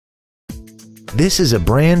This is a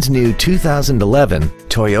brand new 2011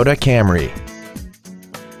 Toyota Camry.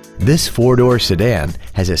 This four-door sedan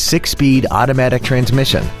has a 6-speed automatic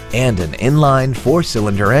transmission and an inline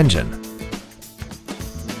 4-cylinder engine.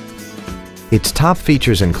 Its top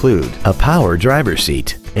features include a power driver's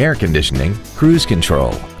seat, air conditioning, cruise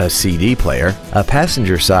control, a CD player, a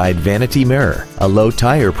passenger side vanity mirror, a low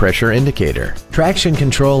tire pressure indicator, traction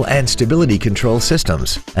control and stability control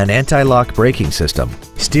systems, an anti-lock braking system,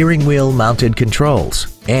 steering wheel mounted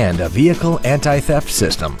controls, and a vehicle anti-theft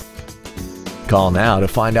system. Call now to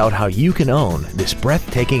find out how you can own this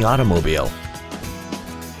breathtaking automobile.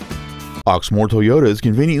 Oxmoor Toyota is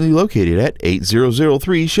conveniently located at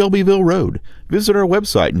 8003 Shelbyville Road. Visit our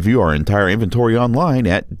website and view our entire inventory online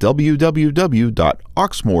at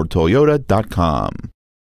www.oxmoortoyota.com.